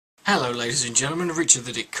Hello ladies and gentlemen, Richard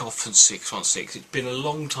the Dick Coffin 616. It's been a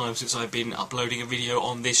long time since I've been uploading a video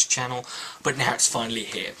on this channel, but now it's finally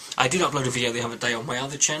here. I did upload a video the other day on my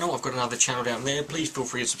other channel. I've got another channel down there. Please feel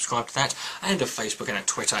free to subscribe to that, and a Facebook and a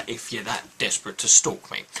Twitter if you're that desperate to stalk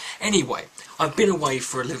me. Anyway, I've been away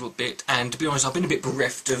for a little bit, and to be honest, I've been a bit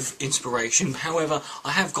bereft of inspiration. However,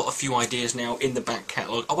 I have got a few ideas now in the back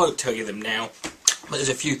catalogue. I won't tell you them now, but there's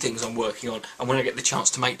a few things I'm working on, and when I get the chance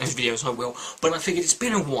to make those videos I will. But I figured it's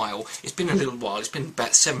been a while, it's been a little while, it's been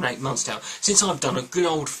about 7-8 months now since I've done a good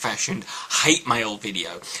old-fashioned hate mail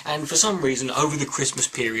video. And for some reason, over the Christmas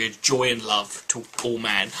period, joy and love to all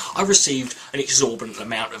man, I received an exorbitant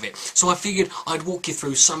amount of it. So I figured I'd walk you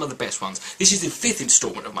through some of the best ones. This is the 5th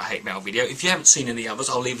instalment of my hate mail video. If you haven't seen any others,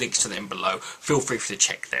 I'll leave links to them below. Feel free to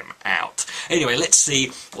check them out. Anyway, let's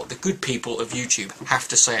see what the good people of YouTube have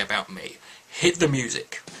to say about me. Hit the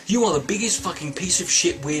music. You are the biggest fucking piece of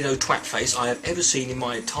shit weirdo twatface I have ever seen in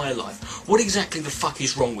my entire life. What exactly the fuck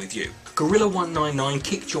is wrong with you? Gorilla199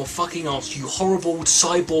 kicked your fucking ass, you horrible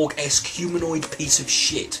cyborg-esque humanoid piece of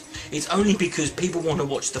shit. It's only because people want to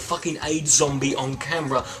watch the fucking AIDS zombie on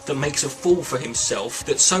camera that makes a fool for himself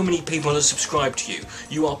that so many people have subscribed to you.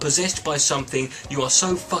 You are possessed by something, you are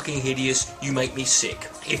so fucking hideous, you make me sick.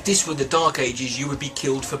 If this were the Dark Ages, you would be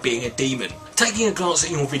killed for being a demon. Taking a glance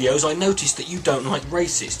at your videos, I noticed that you don't like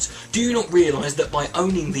racists. Do you not realise that by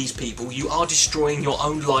owning these people, you are destroying your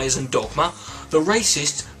own lies and dogma? The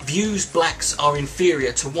racist views blacks are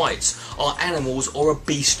inferior to whites, are animals or a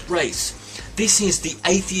beast race. This is the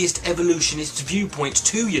atheist evolutionist viewpoint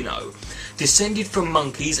too, you know. Descended from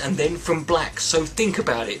monkeys and then from blacks, so think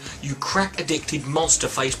about it, you crack-addicted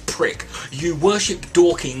monster-faced prick. You worship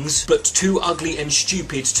Dawkins, but too ugly and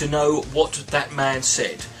stupid to know what that man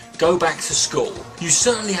said. Go back to school. You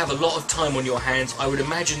certainly have a lot of time on your hands. I would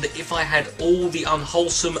imagine that if I had all the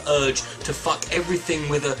unwholesome urge to fuck everything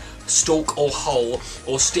with a stalk or hole,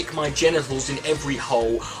 or stick my genitals in every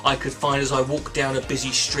hole I could find as I walk down a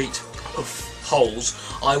busy street of holes,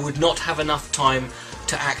 I would not have enough time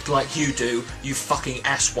to act like you do, you fucking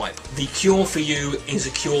asswipe. The cure for you is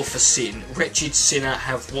a cure for sin. Wretched sinner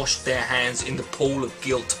have washed their hands in the pool of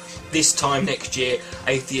guilt. This time next year,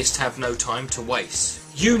 atheists have no time to waste.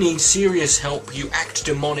 You need serious help, you act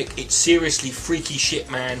demonic, it's seriously freaky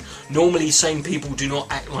shit, man. Normally sane people do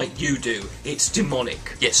not act like you do, it's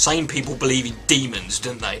demonic. Yet sane people believe in demons,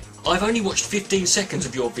 don't they? I've only watched 15 seconds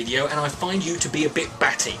of your video and I find you to be a bit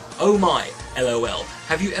batty. Oh my, LOL.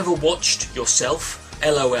 Have you ever watched yourself?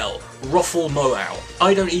 LOL. Ruffle Moau.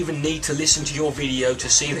 I don't even need to listen to your video to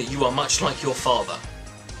see that you are much like your father.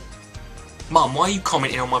 Mum, why are you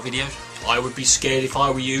commenting on my videos? I would be scared if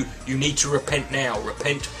I were you. You need to repent now.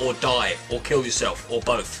 Repent or die. Or kill yourself. Or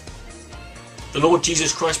both. The Lord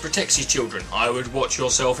Jesus Christ protects his children. I would watch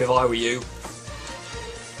yourself if I were you.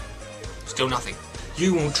 Still nothing.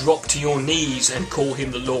 You will drop to your knees and call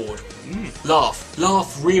him the Lord. Laugh.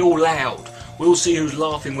 Laugh real loud. We'll see who's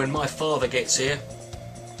laughing when my father gets here.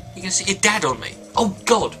 You can see your dad on me. Oh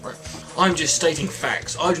God. I'm just stating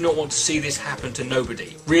facts. I do not want to see this happen to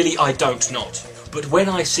nobody. Really, I don't not. But when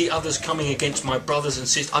I see others coming against my brothers and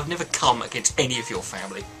sisters, I've never come against any of your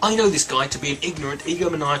family. I know this guy to be an ignorant,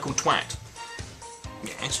 egomaniacal twat.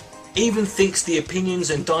 Yes. Even thinks the opinions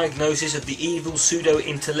and diagnosis of the evil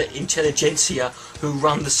pseudo-intelligentsia who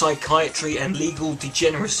run the psychiatry and legal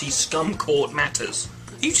degeneracy scum court matters.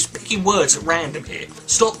 Are you just picking words at random here?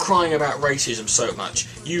 Stop crying about racism so much.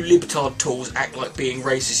 You libtard tools act like being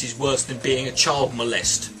racist is worse than being a child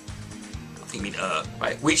molest. I think you mean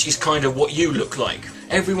right? Which is kind of what you look like.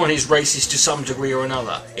 Everyone is racist to some degree or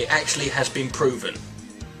another. It actually has been proven.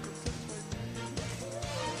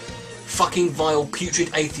 Fucking vile,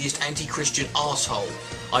 putrid, atheist, anti-Christian asshole.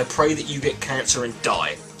 I pray that you get cancer and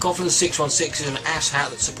die. Coffin616 is an asshat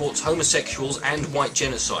that supports homosexuals and white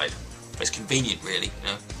genocide. It's convenient, really, you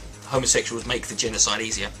know. Homosexuals make the genocide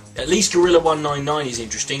easier. At least Gorilla199 is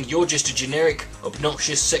interesting. You're just a generic,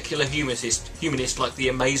 obnoxious, secular humanist like the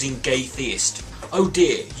amazing gay theist. Oh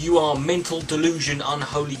dear, you are mental delusion,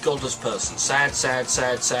 unholy godless person. Sad, sad,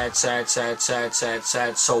 sad, sad, sad, sad, sad, sad,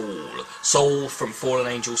 sad soul. Soul from fallen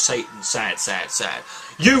angel Satan. Sad, sad, sad.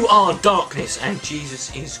 You are darkness, and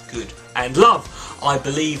Jesus is good. And love, I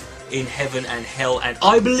believe in heaven and hell, and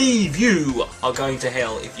I believe you are going to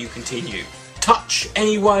hell if you continue. Touch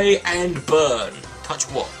anyway and burn. Touch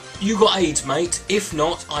what? You got AIDS, mate. If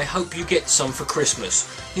not, I hope you get some for Christmas.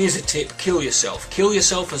 Here's a tip, kill yourself. Kill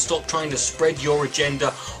yourself and stop trying to spread your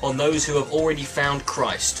agenda on those who have already found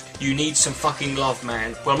Christ. You need some fucking love,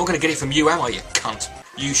 man. Well, I'm not going to get it from you, am I, you cunt?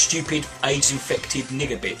 You stupid AIDS-infected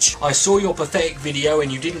nigger bitch. I saw your pathetic video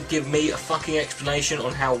and you didn't give me a fucking explanation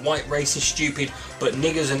on how white race is stupid, but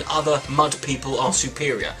niggers and other mud people are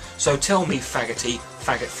superior. So tell me, faggot,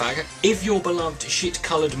 if your beloved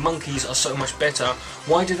shit-coloured monkeys are so much better,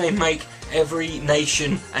 why do they make every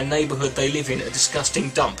nation and neighbourhood they live in a disgusting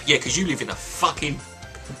dump? Yeah, because you live in a fucking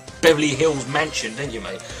Beverly Hills mansion, don't you,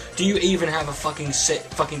 mate? Do you even have a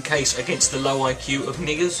fucking case against the low IQ of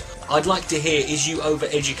niggers? I'd like to hear, is you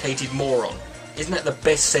overeducated moron? Isn't that the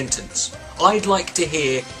best sentence? I'd like to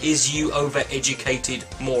hear, is you overeducated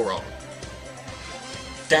moron?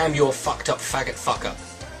 Damn your fucked up faggot fucker.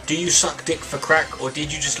 Do you suck dick for crack, or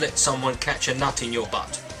did you just let someone catch a nut in your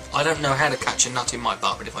butt? I don't know how to catch a nut in my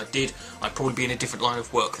butt, but if I did, I'd probably be in a different line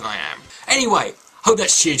of work than I am. Anyway, hope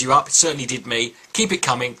that's cheered you up. It certainly did me. Keep it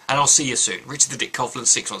coming, and I'll see you soon. Richard the Dick Coughlan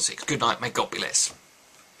 616. Good night. May God bless.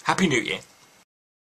 Happy New Year.